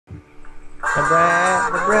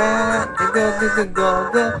Brat, go,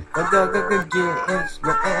 gets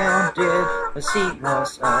grounded. But she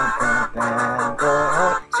was a bad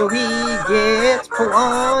boy, so he gets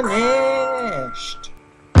punished.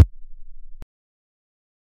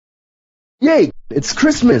 Yay, it's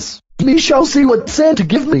Christmas. Me shall see what Santa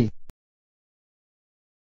give me.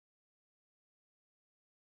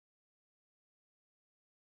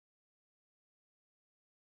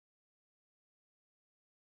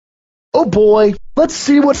 Oh boy, let's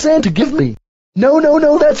see what Santa give me. No,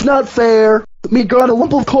 that's not fair. Me got a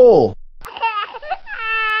lump of coal.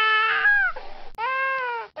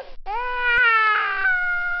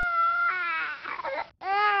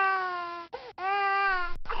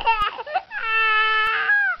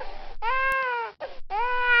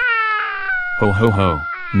 Ho ho ho,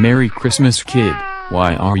 Merry Christmas kid,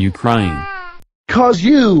 why are you crying? 'Cause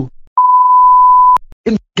you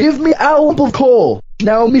give me a lump of coal.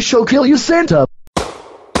 Now me shall kill you, Santa.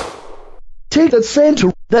 Take that,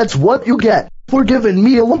 Santa, that's what you get for giving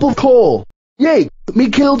me a lump of coal. Yay, me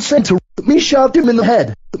killed Santa, me shot him in the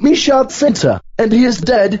head, me shot Santa, and he is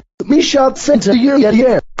dead. Me shot Santa,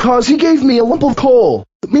 yeah, 'cause he gave me a lump of coal.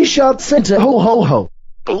 Me shot Santa, ho ho ho.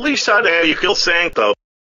 Police out there, you killed Santa.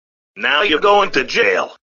 Now you're going to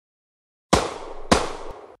jail.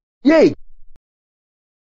 Yay.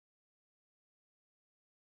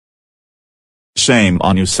 Shame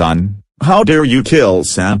on you, son. How dare you kill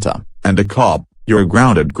Santa, and a cop. You're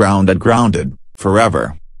grounded,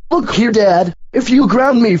 forever. Look here, Dad, if you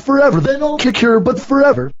ground me forever, then I'll kick your butt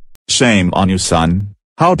forever. Shame on you, son.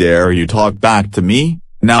 How dare you talk back to me?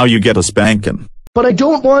 Now you get a spanking. But I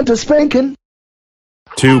don't want a spanking.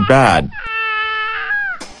 Too bad.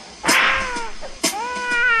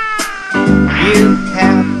 You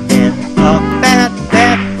have been a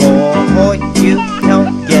bad boy. You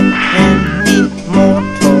don't get any more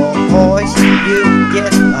toys. You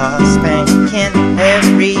get a spanking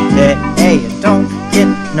every day. You don't get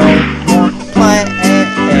no more play.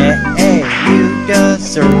 You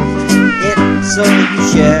deserve it, so you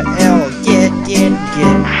shall get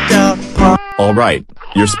the Alright,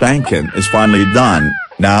 your spanking is finally done.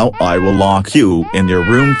 Now I will lock you in your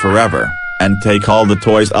room forever, and take all the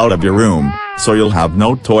toys out of your room, so you'll have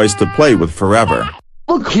no toys to play with forever.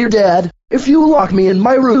 Look here, Dad, if you lock me in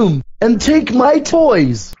my room, and take my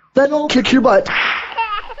toys, then I'll kick your butt.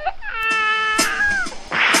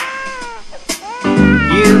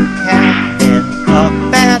 You have been a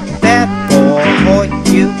bad boy.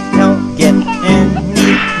 You don't get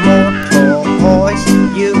any more toys.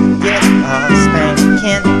 You get a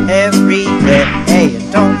spanking every day. You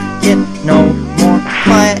don't get no more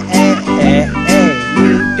play.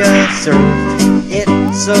 You deserve it,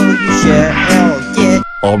 so you shall get.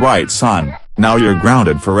 Alright, son, now you're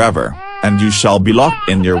grounded forever, and you shall be locked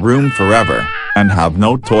in your room forever, and have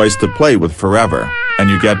no toys to play with forever, and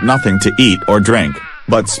you get nothing to eat or drink,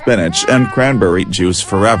 but spinach and cranberry juice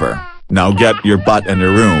forever. Now get your butt in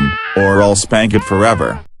your room, or I'll spank it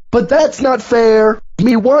forever. But that's not fair.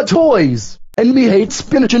 Me want toys, and me hate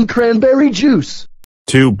spinach and cranberry juice.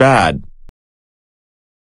 Too bad.